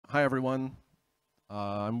Hi, everyone.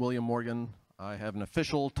 I'm William Morgan. I have an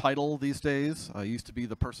official title these days. I used to be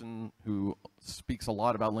the person who speaks a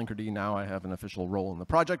lot about Linkerd. Now I have an official role in the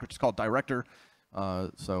project, which is called Director.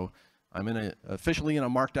 So I'm officially in a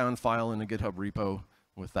Markdown file in a GitHub repo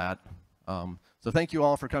with that. So thank you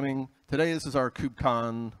all for coming. Today, this is our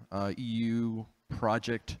KubeCon EU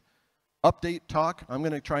project update talk. I'm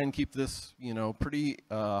going to try and keep this, pretty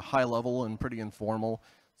high level and pretty informal.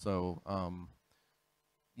 So,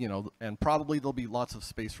 and probably there'll be lots of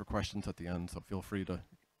space for questions at the end, so feel free to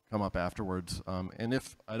come up afterwards. And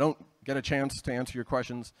if I don't get a chance to answer your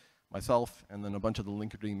questions, myself and then a bunch of the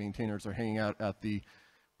Linkerd maintainers are hanging out at the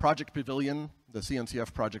Project Pavilion, the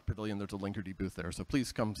CNCF Project Pavilion. There's a Linkerd booth there, so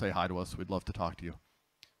please come say hi to us. We'd love to talk to you.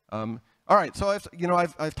 All right, so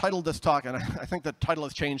I've titled this talk, and I think the title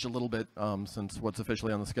has changed a little bit since what's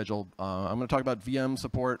officially on the schedule. I'm going to talk about VM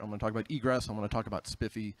support. I'm going to talk about egress. I'm going to talk about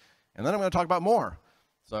Spiffy, and then I'm going to talk about more.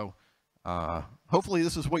 So hopefully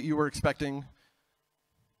this is what you were expecting.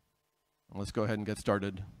 Let's go ahead and get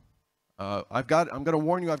started. I'm going to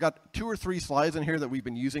warn you, I've got 2 or 3 slides in here that we've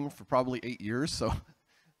been using for probably 8 years. So.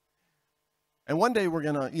 And one day we're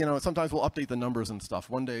going to, sometimes we'll update the numbers and stuff.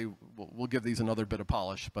 One day we'll give these another bit of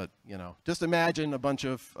polish. But, just imagine a bunch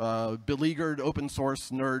of beleaguered open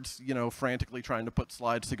source nerds, frantically trying to put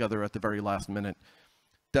slides together at the very last minute.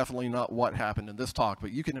 Definitely not what happened in this talk,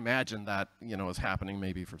 but you can imagine that, is happening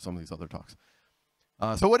maybe for some of these other talks.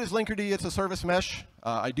 So what is Linkerd? It's a service mesh.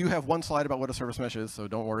 I do have one slide about what a service mesh is, so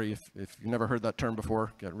don't worry if you've never heard that term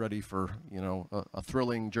before. Get ready for, a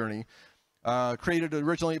thrilling journey. Created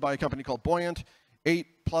originally by a company called Buoyant, 8+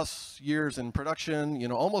 years in production,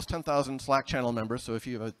 almost 10,000 Slack channel members. So if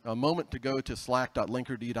you have a moment to go to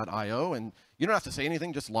slack.linkerd.io, and you don't have to say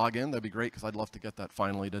anything, just log in, that'd be great, because I'd love to get that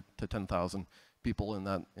finally to 10,000 people in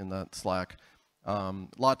that Slack.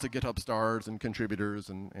 Lots of GitHub stars and contributors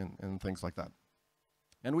and things like that.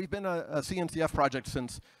 And we've been a CNCF project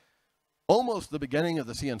since almost the beginning of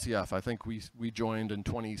the CNCF. I think we joined in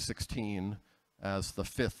 2016 as the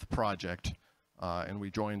 5th project, and we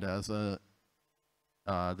joined as they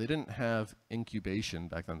didn't have incubation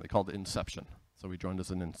back then. They called it Inception. So we joined as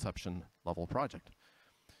an Inception level project.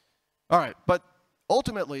 All right, but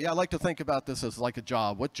ultimately, I like to think about this as like a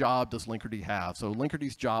job. What job does Linkerd have? So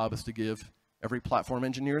Linkerd's job is to give every platform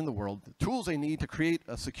engineer in the world the tools they need to create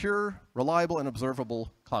a secure, reliable, and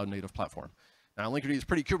observable cloud-native platform. Now, Linkerd is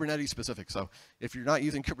pretty Kubernetes specific, so if you're not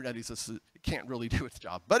using Kubernetes, it can't really do its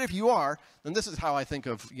job. But if you are, then this is how I think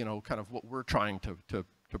of, kind of what we're trying to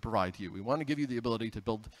provide to you. We want to give you the ability to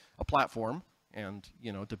build a platform and,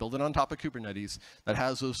 to build it on top of Kubernetes that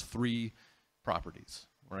has those 3 properties,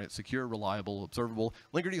 right? Secure, reliable, observable.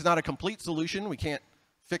 Linkerd is not a complete solution. We can't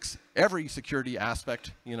fix every security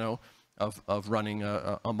aspect, of running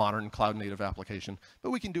a modern cloud-native application,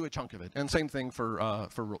 but we can do a chunk of it. And same thing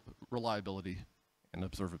for reliability and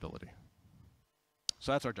observability.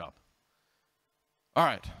 So that's our job. All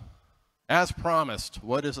right. As promised,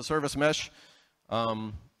 what is a service mesh?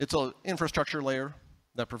 It's an infrastructure layer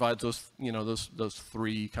that provides those, those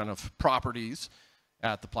 3 kind of properties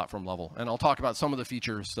at the platform level. And I'll talk about some of the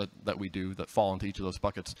features that we do that fall into each of those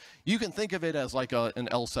buckets. You can think of it as like an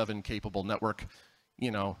L7 capable network.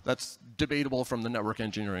 That's debatable from the network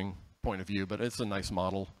engineering point of view, but it's a nice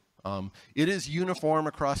model. It is uniform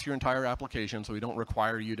across your entire application, so we don't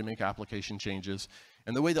require you to make application changes.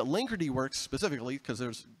 And the way that Linkerd works specifically, because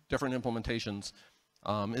there's different implementations,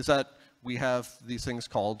 is that we have these things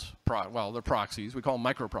called, they're proxies. We call them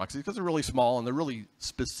micro proxies because they're really small and they're really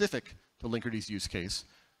specific to Linkerd's use case.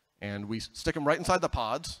 And we stick them right inside the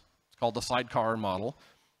pods. It's called the sidecar model.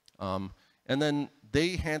 And then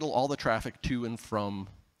they handle all the traffic to and from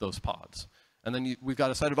those pods. And then we've got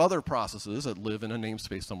a set of other processes that live in a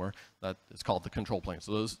namespace somewhere that is called the control plane.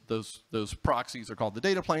 So those proxies are called the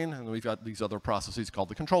data plane, and we've got these other processes called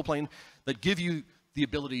the control plane that give you the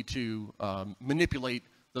ability to manipulate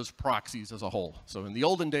those proxies as a whole. So in the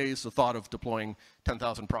olden days, the thought of deploying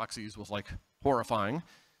 10,000 proxies was like horrifying.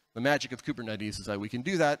 The magic of Kubernetes is that we can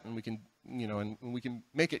do that, and we can, and we can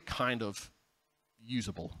make it kind of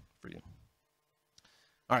usable for you.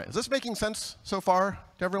 All right, is this making sense so far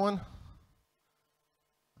to everyone?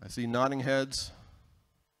 I see nodding heads.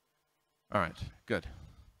 All right, good.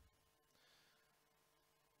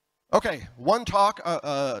 Okay, one talk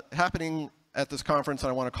happening at this conference that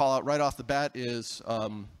I want to call out right off the bat is,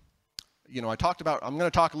 I'm going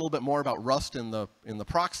to talk a little bit more about Rust in the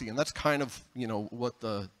proxy, and that's kind of, what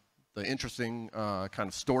the interesting kind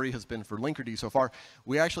of story has been for Linkerd so far.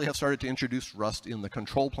 We actually have started to introduce Rust in the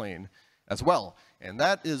control plane as well. And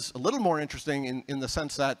that is a little more interesting in the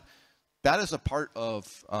sense that that is a part of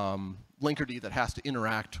Linkerd that has to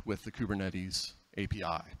interact with the Kubernetes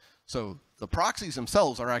API. So the proxies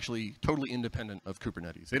themselves are actually totally independent of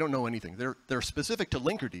Kubernetes. They don't know anything. They're specific to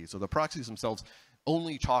Linkerd, so the proxies themselves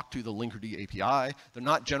only talk to the Linkerd API. They're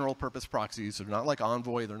not general purpose proxies. They're not like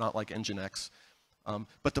Envoy. They're not like Nginx.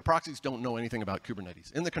 But the proxies don't know anything about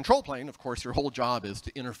Kubernetes. In the control plane, of course, your whole job is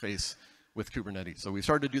to interface with Kubernetes. So we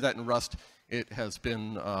started to do that in Rust. It has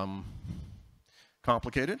been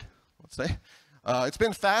complicated, let's say. It's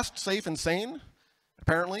been fast, safe, and sane,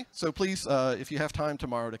 apparently. So please, if you have time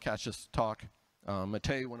tomorrow to catch this talk,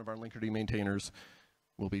 Matej, one of our Linkerd maintainers,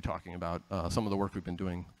 will be talking about some of the work we've been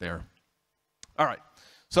doing there. All right.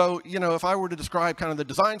 So, if I were to describe kind of the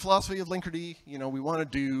design philosophy of Linkerd, we want to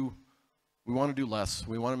do less.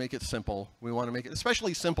 We want to make it simple. We want to make it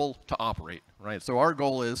especially simple to operate, right? So our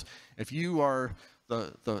goal is, if you are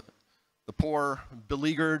the poor,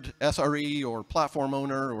 beleaguered SRE or platform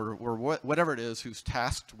owner or whatever it is who's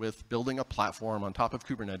tasked with building a platform on top of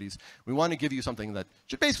Kubernetes, we want to give you something that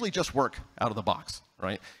should basically just work out of the box,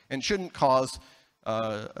 right? And shouldn't cause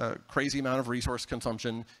a crazy amount of resource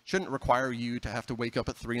consumption, shouldn't require you to have to wake up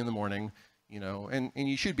at 3 in the morning, and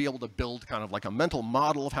you should be able to build kind of like a mental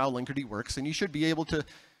model of how Linkerd works, and you should be able to,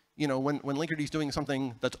 when Linkerd is doing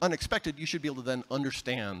something that's unexpected, you should be able to then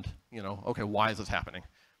understand, okay, why is this happening?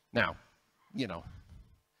 Now,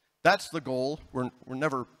 that's the goal. We're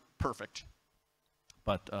never perfect,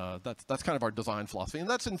 but that's kind of our design philosophy, and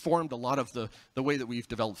that's informed a lot of the way that we've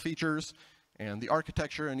developed features and the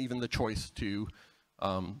architecture and even the choice to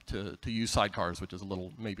use sidecars, which is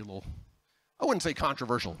maybe a little, I wouldn't say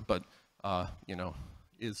controversial, but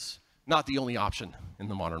is not the only option in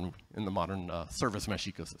the modern service mesh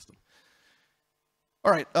ecosystem.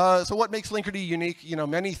 All right, so what makes Linkerd unique?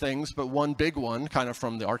 Many things, but one big one, kind of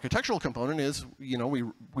from the architectural component, is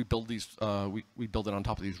we build these we build it on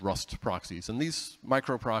top of these Rust proxies, and these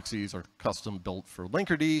micro proxies are custom built for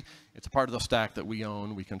Linkerd. It's a part of the stack that we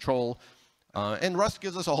own, we control, and Rust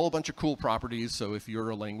gives us a whole bunch of cool properties. So if you're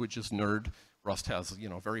a languages nerd, Rust has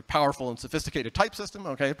very powerful and sophisticated type system.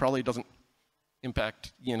 Okay, it probably doesn't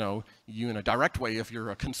impact you in a direct way if you're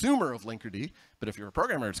a consumer of Linkerd, but if you're a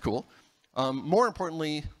programmer, it's cool. More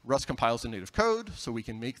importantly, Rust compiles the native code, so we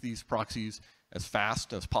can make these proxies as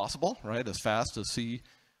fast as possible, right? As fast as C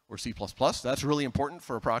or C++. That's really important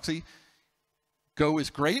for a proxy. Go is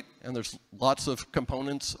great, and there's lots of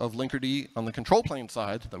components of Linkerd on the control plane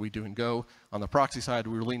side that we do in Go. On the proxy side,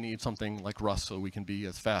 we really need something like Rust so we can be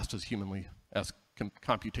as fast as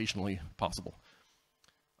computationally possible.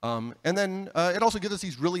 And then it also gives us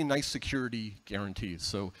these really nice security guarantees.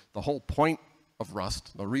 So the whole point of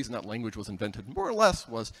Rust, the reason that language was invented more or less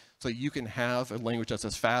was so you can have a language that's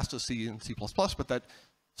as fast as C and C++, but that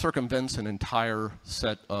circumvents an entire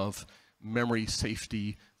set of memory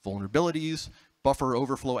safety vulnerabilities, buffer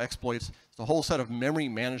overflow exploits. It's a whole set of memory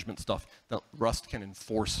management stuff that Rust can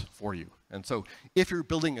enforce for you. And so if you're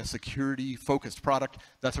building a security-focused product,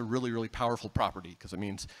 that's a really, really powerful property, because it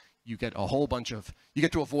means you get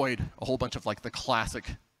to avoid a whole bunch of like the classic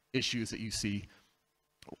issues that you see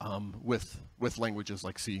with languages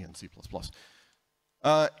like C and C++.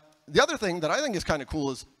 The other thing that I think is kind of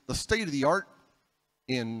cool is the state of the art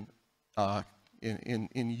in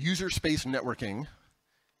user space networking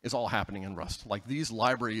is all happening in Rust. Like, these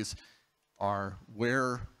libraries are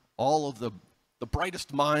where all of the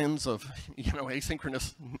brightest minds of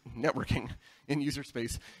asynchronous networking in user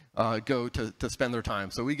space go to spend their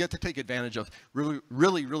time. So we get to take advantage of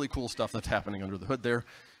really cool stuff that's happening under the hood there.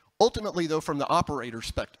 Ultimately, though, from the operator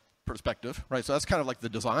perspective, right? So that's kind of like the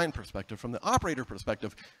design perspective. From the operator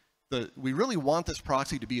perspective, we really want this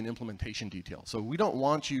proxy to be an implementation detail. So we don't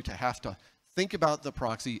want you to have to think about the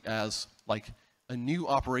proxy as like a new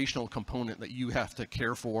operational component that you have to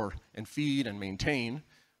care for and feed and maintain,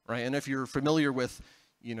 right? And if you're familiar with,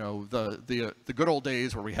 the good old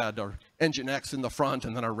days where we had our Nginx in the front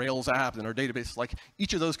and then our Rails app and our database, like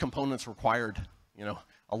each of those components required,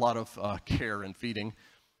 a lot of care and feeding.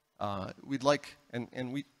 We'd like,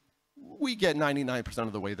 and we get 99%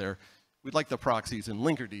 of the way there. We'd like the proxies in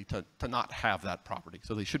Linkerd to not have that property.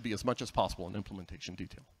 So they should be as much as possible an implementation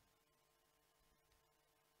detail.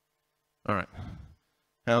 All right.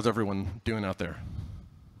 How's everyone doing out there?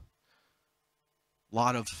 A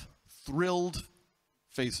lot of thrilled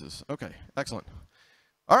faces. Okay, excellent.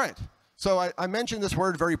 All right. So I mentioned this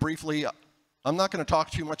word very briefly. I'm not going to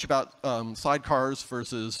talk too much about sidecars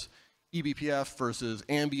versus eBPF versus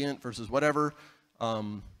ambient versus whatever.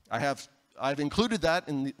 I have I've included that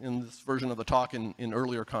in this version of the talk in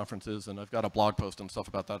earlier conferences, and I've got a blog post and stuff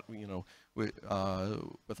about that,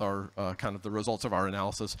 with our kind of the results of our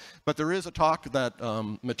analysis. But there is a talk that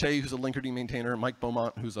Matej, who's a Linkerd maintainer, Mike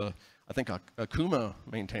Beaumont, who's I think a Kuma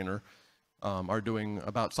maintainer, are doing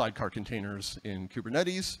about sidecar containers in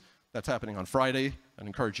Kubernetes. That's happening on Friday. I'd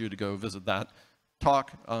encourage you to go visit that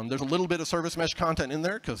talk. There's a little bit of service mesh content in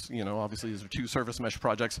there because, obviously these are 2 service mesh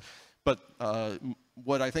projects. But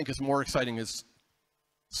what I think is more exciting is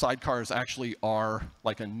sidecars actually are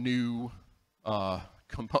like a new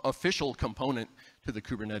official component to the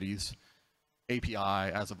Kubernetes API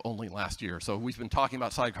as of only last year. So we've been talking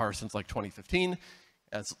about sidecars since like 2015.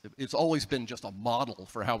 It's always been just a model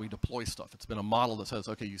for how we deploy stuff. It's been a model that says,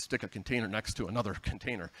 okay, you stick a container next to another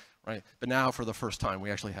container, right? But now, for the first time,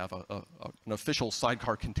 we actually have an official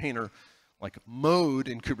sidecar container like mode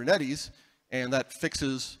in Kubernetes, and that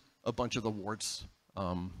fixes a bunch of the warts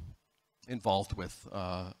involved with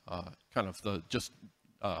kind of the just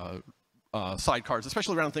sidecars,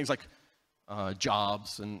 especially around things like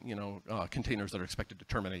jobs and containers that are expected to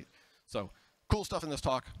terminate. So cool stuff in this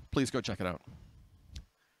talk. Please go check it out.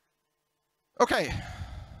 Okay,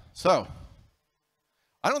 so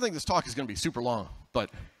I don't think this talk is going to be super long,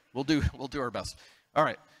 but we'll do our best. All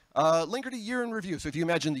right, Linkerd year in review. So if you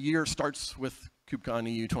imagine the year starts with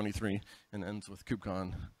KubeCon EU 23 and ends with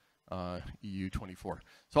KubeCon EU 24.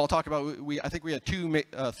 So I'll talk about, I think we had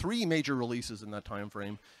 3 major releases in that time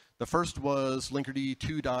frame. The first was Linkerd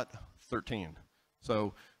 2.13.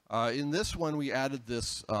 So in this one, we added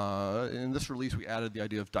this, in this release, we added the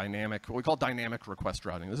idea of dynamic, what we call dynamic request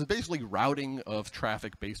routing. This is basically routing of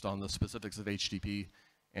traffic based on the specifics of HTTP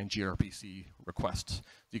and gRPC requests.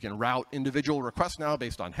 You can route individual requests now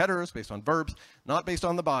based on headers, based on verbs, not based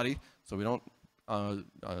on the body, so we don't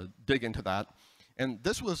dig into that. And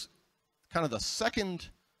this was kind of the second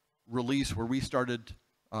release where we started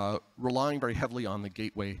relying very heavily on the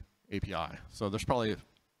gateway API. So there's probably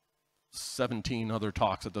 17 other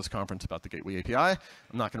talks at this conference about the Gateway API.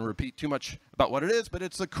 I'm not going to repeat too much about what it is, but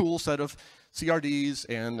it's a cool set of CRDs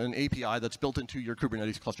and an API that's built into your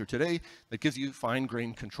Kubernetes cluster today that gives you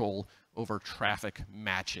fine-grained control over traffic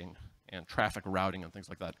matching and traffic routing and things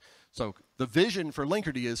like that. So the vision for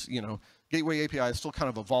Linkerd is, Gateway API is still kind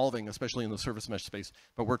of evolving, especially in the service mesh space,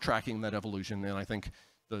 but we're tracking that evolution, and I think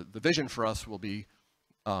the vision for us will be,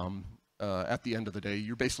 at the end of the day,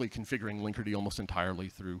 you're basically configuring Linkerd almost entirely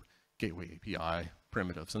through Gateway API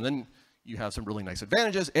primitives. And then you have some really nice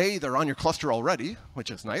advantages. A, they're on your cluster already, which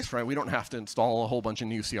is nice, right? We don't have to install a whole bunch of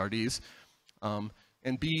new CRDs.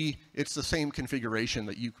 And B, it's the same configuration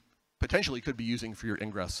that you potentially could be using for your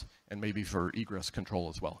ingress and maybe for egress control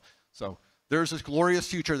as well. So there's this glorious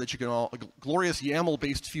future that you can all, a glorious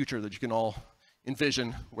YAML-based future that you can all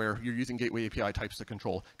envision where you're using Gateway API types to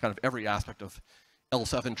control kind of every aspect of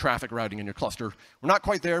L7 traffic routing in your cluster. We're not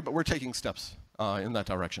quite there, but we're taking steps in that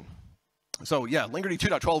direction. So yeah, Linkerd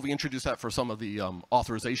 2.12, we introduced that for some of the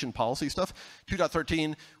authorization policy stuff.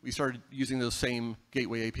 2.13, we started using those same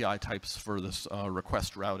Gateway API types for this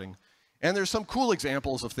request routing. And there's some cool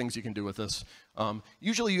examples of things you can do with this.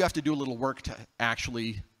 Usually you have to do a little work to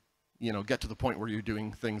actually get to the point where you're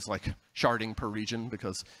doing things like sharding per region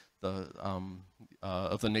because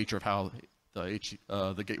of the nature of how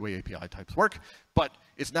the Gateway API types work. But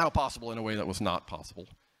it's now possible in a way that was not possible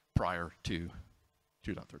prior to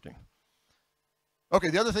 2.13. Okay,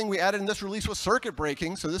 the other thing we added in this release was circuit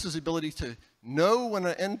breaking. So this is the ability to know when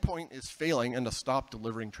an endpoint is failing and to stop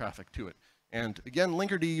delivering traffic to it. And again,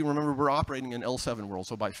 Linkerd, remember, we're operating in L7 world.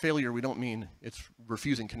 So by failure, we don't mean it's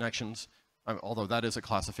refusing connections, although that is a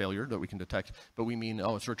class of failure that we can detect. But we mean,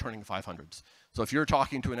 oh, it's returning 500s. So if you're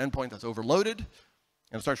talking to an endpoint that's overloaded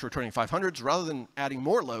and it starts returning 500s, rather than adding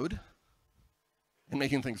more load and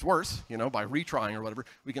making things worse, by retrying or whatever,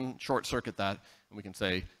 we can short circuit that and we can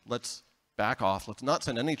say, let's back off, let's not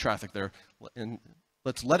send any traffic there, and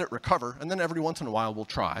let's let it recover, and then every once in a while we'll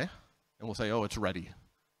try, and we'll say, oh, it's ready,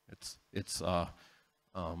 it's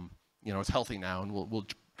healthy now, and we'll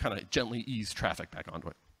kind of gently ease traffic back onto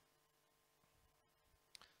it.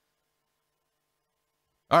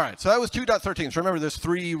 All right, so that was 2.13. So remember, there's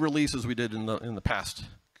 3 releases we did in the past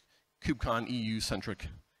KubeCon EU-centric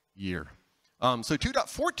year. So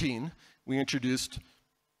 2.14, we introduced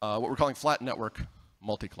what we're calling flat network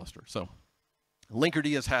multi-cluster. So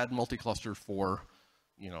Linkerd has had multi-cluster for,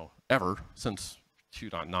 ever since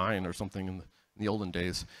 2.9 or something in the olden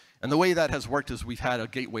days. And the way that has worked is we've had a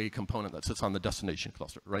gateway component that sits on the destination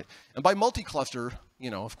cluster, right? And by multi-cluster,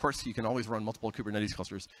 of course, you can always run multiple Kubernetes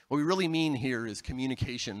clusters. What we really mean here is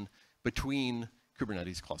communication between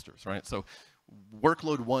Kubernetes clusters, right? So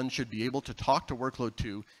workload 1 should be able to talk to workload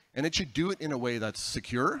 2 And it should do it in a way that's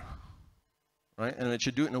secure, right? And it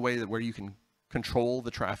should do it in a way that where you can control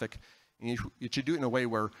the traffic. And it should do it in a way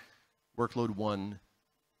where workload 1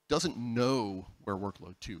 doesn't know where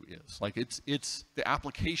workload 2 is. Like the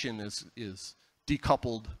application is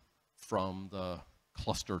decoupled from the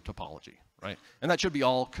cluster topology, right? And that should be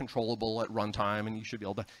all controllable at runtime, and you should be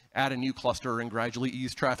able to add a new cluster and gradually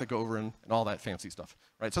ease traffic over and all that fancy stuff,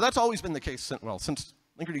 right? So that's always been the case since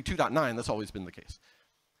Linkerd 2.9, that's always been the case.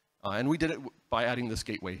 And we did it by adding this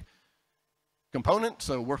gateway component.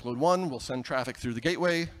 So workload 1 will send traffic through the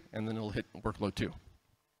gateway, and then it'll hit workload 2.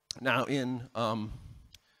 Now in, the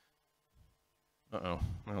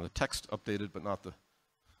text updated, but not the,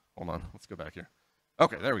 hold on, let's go back here.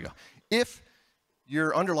 Okay, there we go. If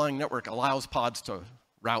your underlying network allows pods to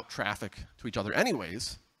route traffic to each other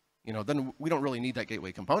anyways, then we don't really need that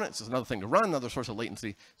gateway component. It's just another thing to run, another source of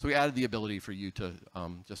latency. So we added the ability for you to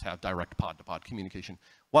just have direct pod-to-pod communication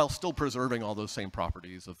while still preserving all those same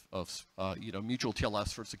properties of mutual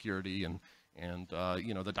TLS for security and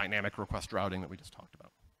the dynamic request routing that we just talked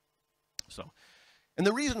about. So, and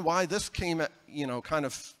the reason why this came, kind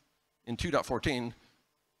of in 2.14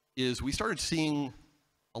 is we started seeing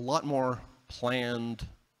a lot more planned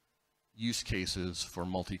use cases for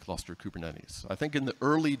multi-cluster Kubernetes. I think in the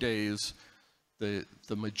early days, the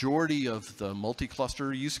majority of the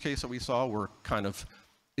multi-cluster use case that we saw were kind of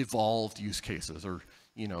evolved use cases, or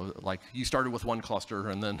like you started with one cluster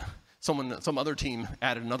and then some other team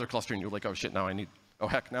added another cluster, and you're like, oh shit, now I need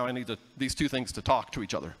these two things to talk to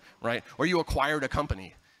each other, right? Or you acquired a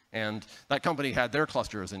company, and that company had their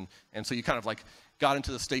clusters, and so you kind of like got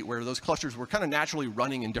into the state where those clusters were kind of naturally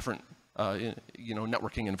running in different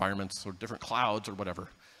networking environments or different clouds or whatever.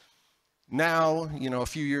 Now, a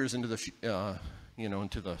few years into the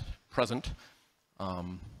into the present,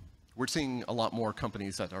 we're seeing a lot more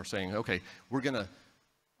companies that are saying, okay, we're gonna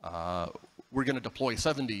deploy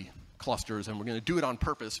 70 clusters, and we're gonna do it on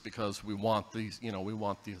purpose because we want these, we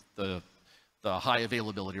want the high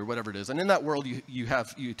availability or whatever it is. And in that world,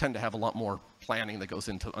 you tend to have a lot more planning that goes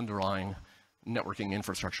into underlying networking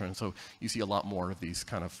infrastructure, and so you see a lot more of these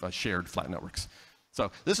kind of shared flat networks.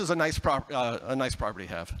 So this is a nice property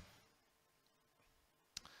to have.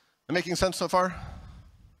 Making sense so far?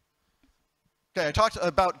 Okay, I talked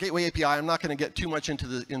about Gateway API. I'm not going to get too much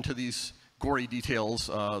into these gory details,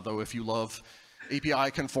 though. If you love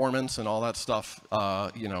API conformance and all that stuff,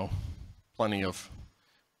 plenty of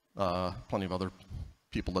other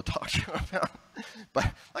people to talk to about. But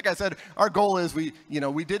like I said, our goal is we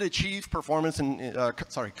did achieve conformance in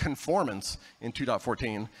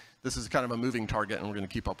 2.14. This is kind of a moving target, and we're going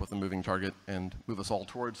to keep up with the moving target and move us all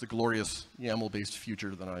towards the glorious YAML-based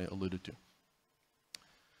future that I alluded to.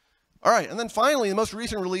 All right, and then finally, the most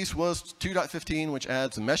recent release was 2.15, which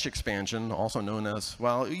adds mesh expansion, also known as,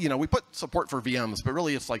 well, we put support for VMs, but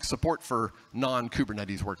really it's like support for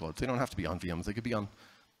non-Kubernetes workloads. They don't have to be on VMs. They could be on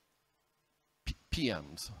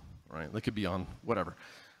PMs, right? They could be on whatever.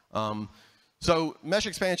 So mesh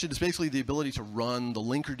expansion is basically the ability to run the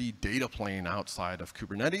Linkerd data plane outside of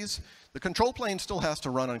Kubernetes. The control plane still has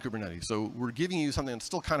to run on Kubernetes. So we're giving you something that's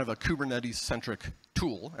still kind of a Kubernetes-centric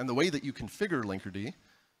tool. And the way that you configure Linkerd,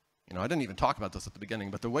 I didn't even talk about this at the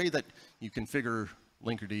beginning, but the way that you configure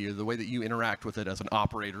Linkerd, or the way that you interact with it as an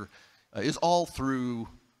operator, is all through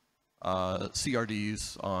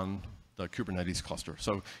CRDs on the Kubernetes cluster.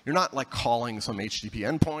 So you're not like calling some HTTP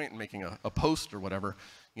endpoint and making a post or whatever.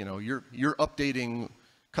 You're updating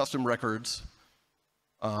custom records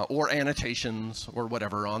or annotations or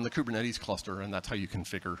whatever on the Kubernetes cluster, and that's how you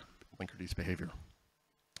configure Linkerd's behavior.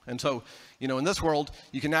 And so, in this world,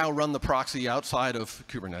 you can now run the proxy outside of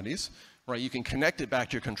Kubernetes, right? You can connect it back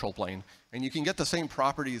to your control plane, and you can get the same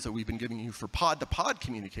properties that we've been giving you for pod-to-pod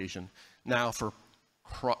communication now for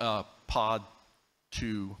pod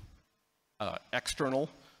to external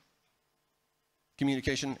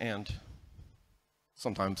communication, and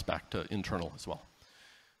sometimes back to internal as well.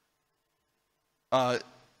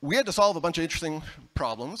 We had to solve a bunch of interesting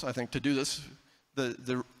problems, I think, to do this.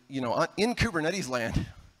 In Kubernetes land,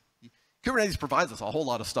 Kubernetes provides us a whole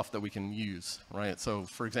lot of stuff that we can use, right? So,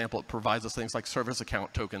 for example, it provides us things like service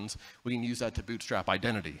account tokens. We can use that to bootstrap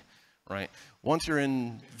identity, right? Once you're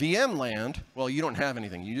in VM land, well, you don't have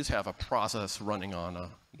anything. You just have a process running on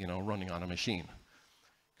a machine.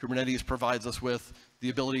 Kubernetes provides us with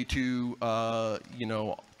the ability to,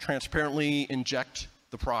 transparently inject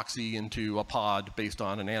the proxy into a pod based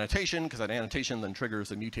on an annotation, because that annotation then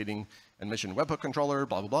triggers a mutating admission webhook controller,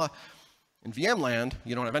 blah, blah, blah. In VM land,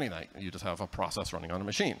 you don't have any of that. You just have a process running on a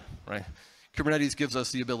machine, right? Kubernetes gives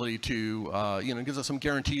us the ability to, gives us some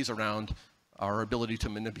guarantees around our ability to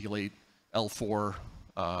manipulate L4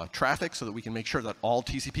 traffic so that we can make sure that all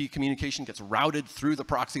TCP communication gets routed through the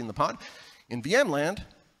proxy in the pod. In VM land,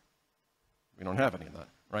 we don't have any of that,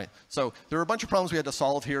 right? So there are a bunch of problems we had to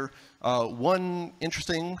solve here. One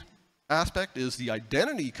interesting aspect is the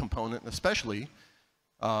identity component, especially,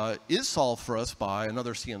 is solved for us by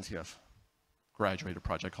another CNCF graduated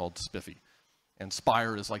project called Spiffy. And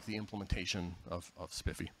Spire is like the implementation of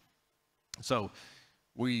Spiffy. So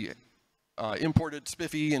we imported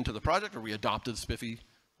Spiffy into the project, or we adopted Spiffy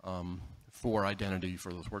for identity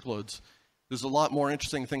for those workloads. There's a lot more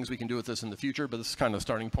interesting things we can do with this in the future, but this is kind of the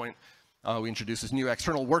starting point. We introduced this new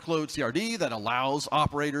external workload CRD that allows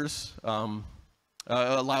operators,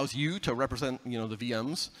 allows you to represent the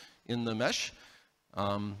VMs in the mesh.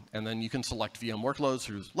 And then you can select VM workloads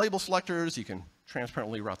through label selectors. You can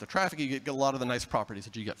transparently route the traffic. You get a lot of the nice properties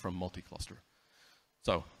that you get from multi-cluster.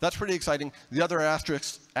 So that's pretty exciting. The other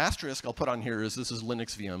asterisk I'll put on here is this is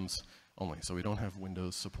Linux VMs only. So we don't have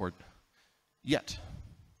Windows support yet.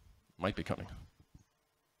 Might be coming.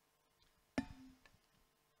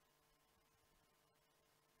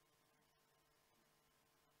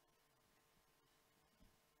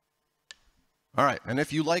 All right, and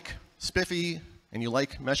if you like Spiffy and you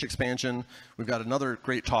like mesh expansion, we've got another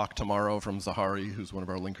great talk tomorrow from Zahari, who's one of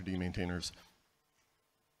our Linkerd maintainers.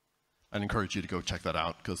 I'd encourage you to go check that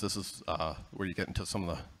out, because this is where you get into some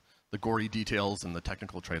of the gory details and the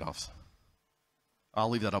technical trade-offs. I'll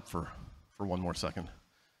leave that up for one more second.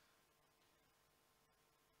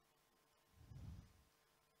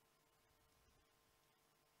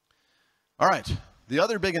 All right, the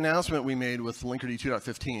other big announcement we made with Linkerd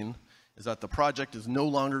 2.15 is that the project is no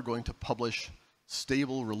longer going to publish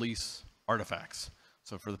stable release artifacts.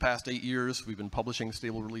 So for the past 8 years, we've been publishing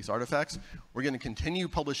stable release artifacts. We're going to continue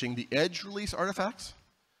publishing the edge release artifacts,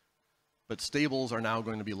 but stables are now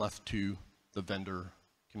going to be left to the vendor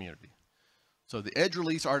community. So the edge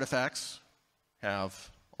release artifacts have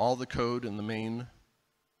all the code in the main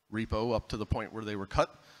repo up to the point where they were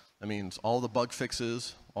cut. That means all the bug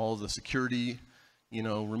fixes, all the security,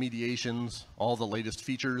 remediations, all the latest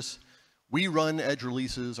features. We run edge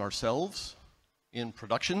releases ourselves in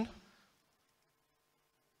production.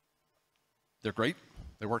 They're great.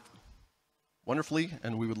 They work wonderfully,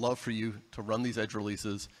 and we would love for you to run these edge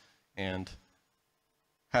releases and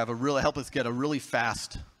help us get a really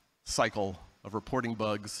fast cycle of reporting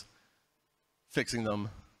bugs, fixing them,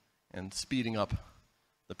 and speeding up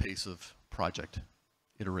the pace of project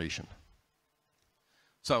iteration.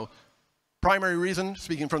 So, primary reason,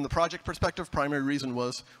 speaking from the project perspective, primary reason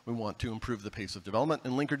was we want to improve the pace of development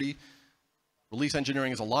in Linkerd. Release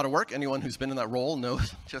engineering is a lot of work. Anyone who's been in that role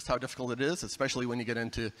knows just how difficult it is, especially when you get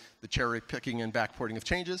into the cherry picking and backporting of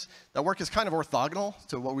changes. That work is kind of orthogonal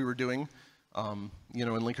to what we were doing in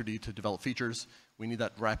Linkerd to develop features. We need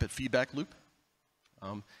that rapid feedback loop.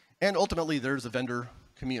 And ultimately, there's a vendor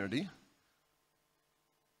community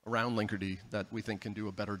around Linkerd that we think can do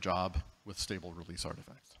a better job with stable release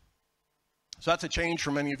artifacts. So that's a change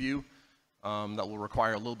for many of you that will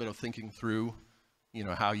require a little bit of thinking through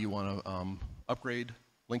how you want to upgrade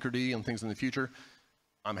Linkerd and things in the future.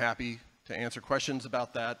 I'm happy to answer questions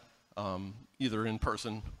about that, either in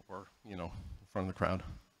person or in front of the crowd.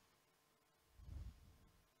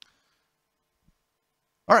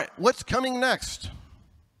 All right, what's coming next?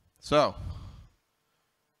 So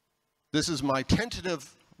this is my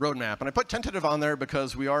tentative roadmap, and I put tentative on there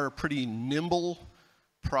because we are a pretty nimble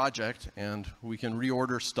project, and we can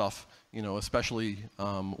reorder stuff, especially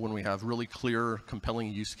when we have really clear,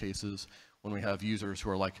 compelling use cases, when we have users who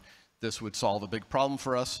are like, this would solve a big problem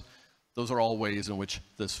for us. Those are all ways in which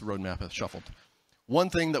this roadmap has shuffled. One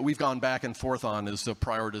thing that we've gone back and forth on is the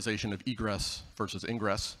prioritization of egress versus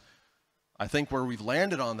ingress. I think where we've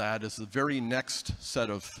landed on that is the very next set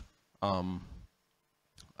of,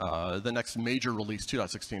 the next major release,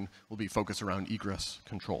 2.16, will be focused around egress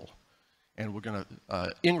control. And we're going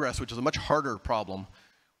to, Ingress, which is a much harder problem,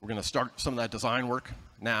 we're going to start some of that design work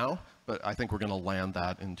now, but I think we're going to land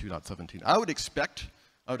that in 2.17. I would expect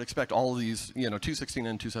all of these, 2.16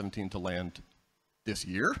 and 2.17 to land this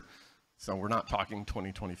year. So we're not talking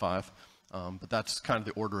 2025, but that's kind of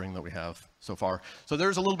the ordering that we have so far. So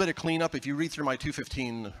there's a little bit of cleanup. If you read through my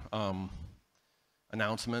 2.15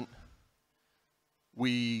 announcement,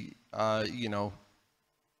 we,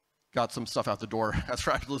 got some stuff out the door as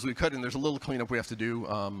rapidly as we could, and there's a little cleanup we have to do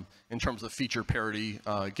in terms of feature parity.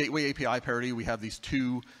 Gateway API parity, we have these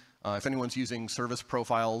two, if anyone's using service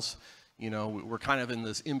profiles, we're kind of in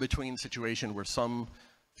this in-between situation where some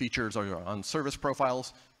features are on service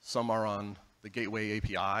profiles, some are on the gateway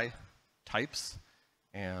API types,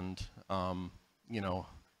 and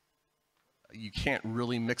you can't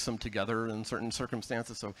really mix them together in certain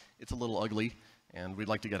circumstances, so it's a little ugly, and we'd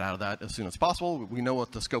like to get out of that as soon as possible. We know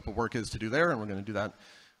what the scope of work is to do there, and we're going to do that.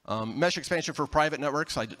 Mesh expansion for private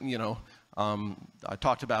networks. I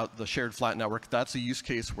talked about the shared flat network. That's a use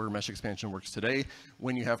case where mesh expansion works today.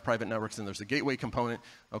 When you have private networks and there's a gateway component,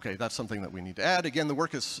 okay, that's something that we need to add. Again, the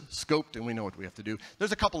work is scoped, and we know what we have to do.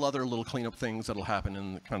 There's a couple other little cleanup things that'll happen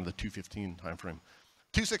in kind of the 2.15 timeframe.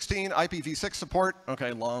 2.16 IPv6 support.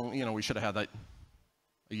 Okay, we should have had that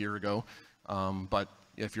a year ago, but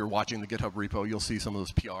if you're watching the GitHub repo, you'll see some of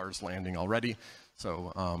those PRs landing already.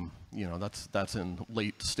 So, that's in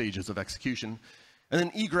late stages of execution. And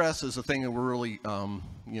then egress is a thing that we're really,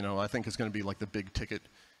 I think is going to be like the big ticket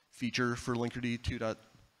feature for Linkerd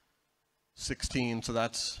 2.16. So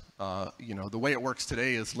that's, the way it works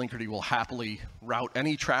today is Linkerd will happily route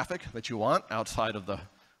any traffic that you want outside of the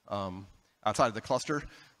cluster.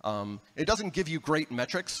 It doesn't give you great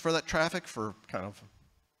metrics for that traffic for kind of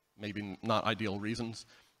maybe not ideal reasons.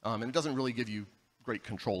 And it doesn't really give you great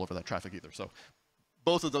control over that traffic either. So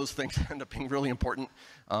both of those things end up being really important,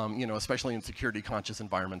 especially in security-conscious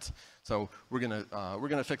environments. So we're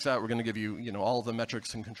gonna fix that. We're gonna give you, all of the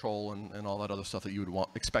metrics and control and all that other stuff that you would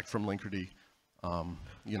expect from Linkerd,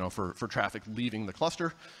 for traffic leaving the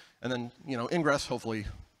cluster. And then, Ingress. Hopefully,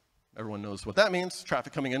 everyone knows what that means.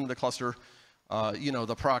 Traffic coming into the cluster.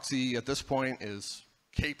 The proxy at this point is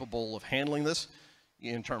capable of handling this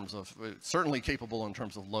in terms of certainly capable in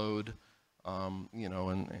terms of load,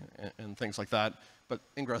 and things like that. But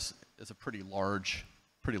Ingress is a pretty large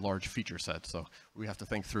feature set, so we have to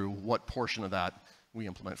think through what portion of that we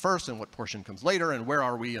implement first and what portion comes later, and where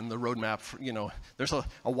are we in the roadmap. There's a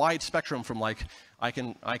wide spectrum from like I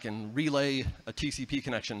can relay a TCP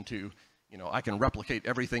connection to I can replicate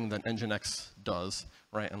everything that Nginx does,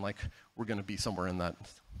 right? And like we're going to be somewhere in that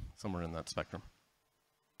spectrum.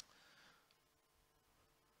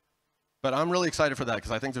 But I'm really excited for that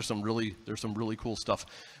because I think there's some really cool stuff.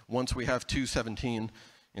 Once we have 2.17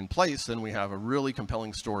 in place, then we have a really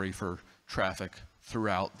compelling story for traffic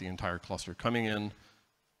throughout the entire cluster, coming in,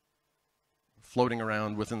 floating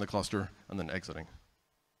around within the cluster, and then exiting.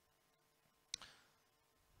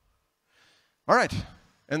 All right,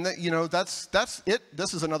 and that's it.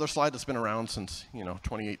 This is another slide that's been around since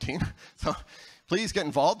 2018. So please get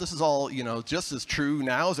involved. This is all just as true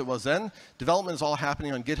now as it was then. Development is all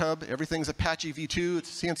happening on GitHub. Everything's Apache v2.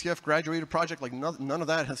 It's a CNCF graduated project. Like none of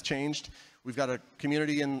that has changed. We've got a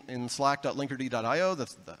community in slack.linkerd.io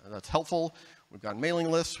that's helpful. We've got mailing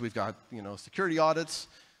lists. We've got security audits.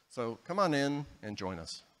 So come on in and join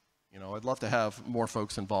us. I'd love to have more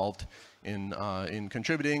folks involved in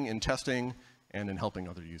contributing, in testing, and in helping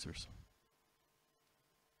other users.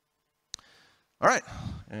 All right,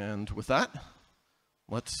 and with that,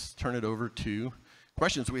 let's turn it over to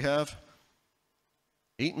questions. We have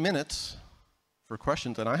 8 minutes for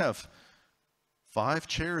questions, and I have 5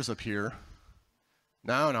 chairs up here.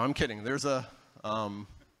 No, I'm kidding. There's it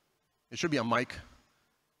should be a mic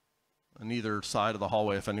on either side of the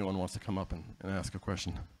hallway if anyone wants to come up and ask a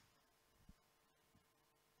question.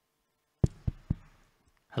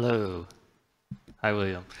 Hello. Hi,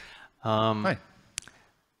 William. Hi.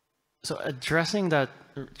 So addressing that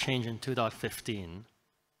change in 2.15,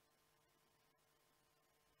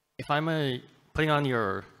 if I'm putting on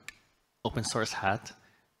your open source hat,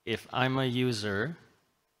 if I'm a user,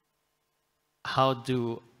 how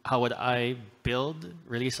would I build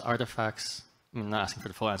release artifacts? I'm not asking for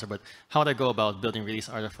the full answer, but how would I go about building release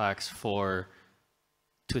artifacts for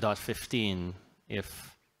 2.15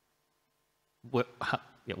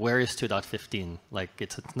 where is 2.15? Like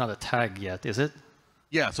it's not a tag yet, is it?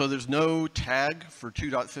 Yeah, so there's no tag for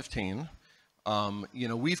 2.15.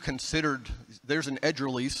 We've considered, there's an edge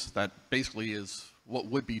release that basically is what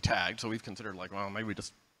would be tagged. So we've considered like, well, maybe we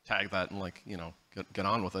just tag that and like, get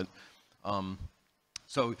on with it.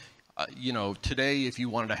 Today, if you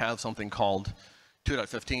wanted to have something called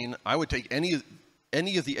 2.15, I would take any of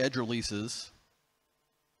the edge releases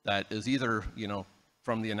that is either,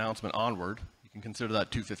 from the announcement onward, you can consider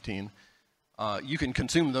that 2.15. You can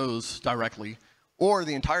consume those directly, or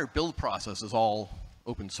the entire build process is all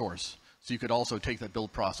open source. So you could also take that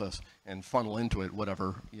build process and funnel into it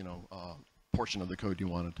whatever, portion of the code you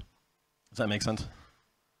wanted. Does that make sense?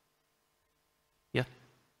 Yeah.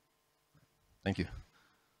 Thank you.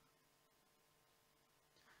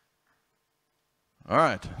 All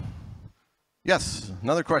right. Yes,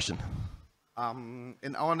 another question.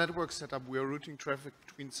 In our network setup, we are routing traffic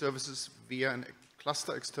between services via a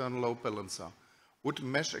cluster external load balancer. Would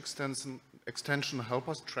mesh extension help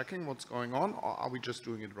us tracking what's going on, or are we just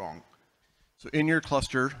doing it wrong? So in your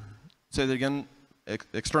cluster, say that again,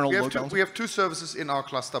 external load balancer? We have two services in our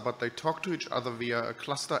cluster, but they talk to each other via a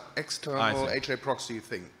cluster external HA proxy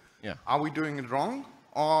thing. Yeah. Are we doing it wrong,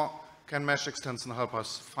 or can mesh extension help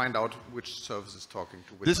us find out which service is talking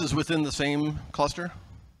to which? This is within the same cluster?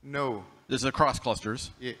 No. This is across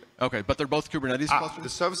clusters? Yeah. Okay, but they're both Kubernetes clusters? The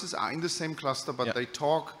services are in the same cluster, but they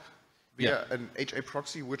talk via an HA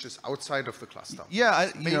proxy, which is outside of the cluster.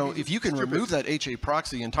 Yeah, if you can remove that HA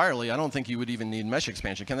proxy entirely, I don't think you would even need mesh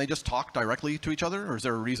expansion. Can they just talk directly to each other, or is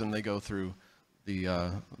there a reason they go through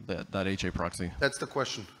that HA proxy? That's the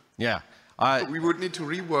question. Yeah. We would need to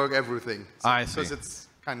rework everything. I see. Because it's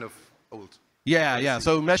kind of old. Yeah.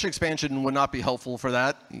 So mesh expansion would not be helpful for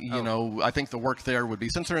that. I think the work there would be,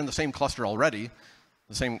 since they're in the same cluster already,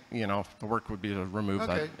 the same, the work would be to remove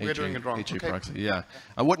that HA proxy. Yeah.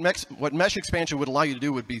 What mesh expansion would allow you to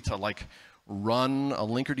do would be to run a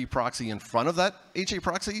Linkerd proxy in front of that HA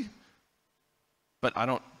proxy. But I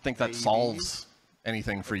don't think that solves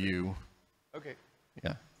anything for you. Okay.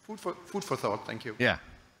 Yeah. Food for thought. Thank you. Yeah.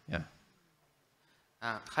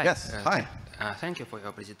 Hi. Yes. Hi. Thank you for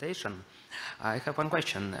your presentation. I have one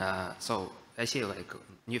question. So I see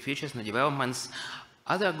new features, new developments.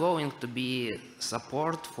 Are there going to be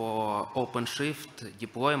support for OpenShift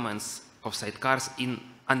deployments of sidecars in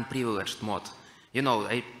unprivileged mode?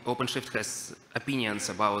 OpenShift has opinions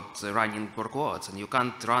about running workloads, and you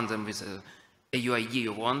can't run them with a UID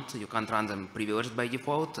you want. You can't run them privileged by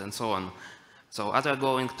default, and so on. So are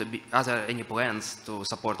there any plans to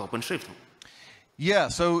support OpenShift? Yeah,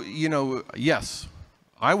 so, yes,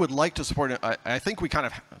 I would like to support it. I think we kind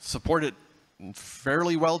of support it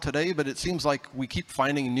fairly well today, but it seems like we keep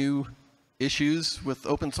finding new issues with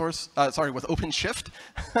with OpenShift.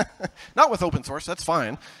 Not with open source, that's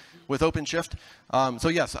fine, with OpenShift. So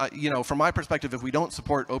yes, from my perspective, if we don't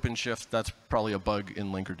support OpenShift, that's probably a bug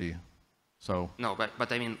in Linkerd. So. No,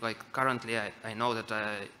 but I mean, currently I know that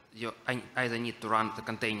I either need to run the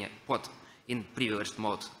container pod in privileged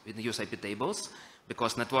mode with use IP tables,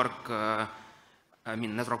 because network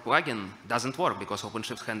plugin doesn't work because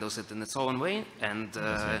OpenShift handles it in its own way, and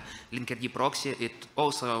Linkerd proxy, it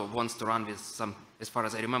also wants to run with some, as far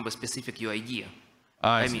as I remember, specific UID.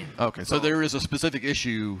 Okay, so there is a specific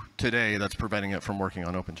issue today that's preventing it from working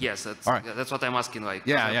on OpenShift. Yes, that's what I'm asking.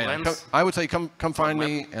 I would say come find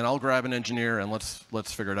me, and I'll grab an engineer, and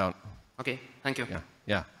let's figure it out. Okay, thank you.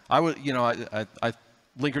 Yeah. I would,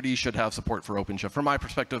 Linkerd should have support for OpenShift. From my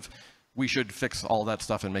perspective, we should fix all that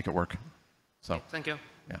stuff and make it work. So. Okay, thank you.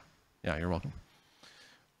 Yeah, you're welcome.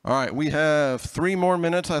 All right, we have 3 more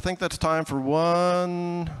minutes. I think that's time for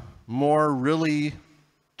one more really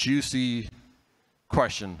juicy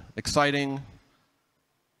question. Exciting,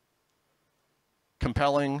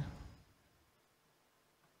 compelling.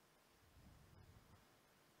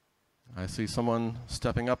 I see someone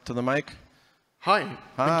stepping up to the mic. Hi.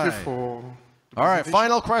 Thank you for all right,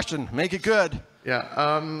 final question. Make it good. Yeah.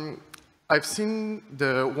 I've seen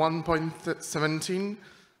the 1.17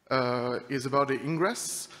 is about the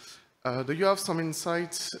Ingress. Do you have some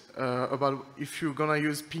insight about if you're going to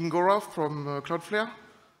use Pingora from Cloudflare?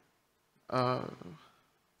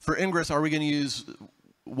 For Ingress, are we going to use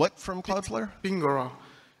what from Cloudflare? Pingora.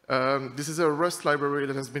 This is a Rust library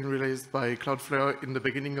that has been released by Cloudflare in the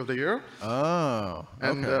beginning of the year. Oh,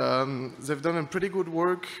 okay. And they've done a pretty good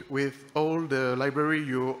work with all the library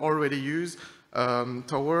you already use,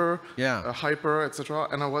 Tower, Hyper, etc.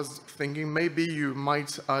 And I was thinking maybe you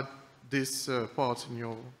might add this part in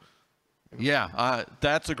your... Yeah,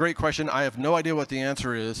 that's a great question. I have no idea what the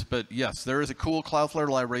answer is, but yes, there is a cool Cloudflare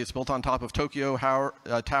library. It's built on top of Tokyo, Tower,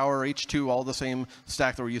 H2, all the same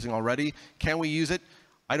stack that we're using already. Can we use it?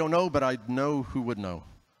 I don't know, but I know who would know.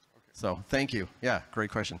 Okay. So thank you. Yeah, great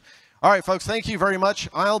question. All right, folks, thank you very much.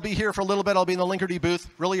 I'll be here for a little bit. I'll be in the Linkerd booth.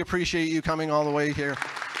 Really appreciate you coming all the way here.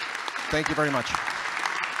 Thank you very much.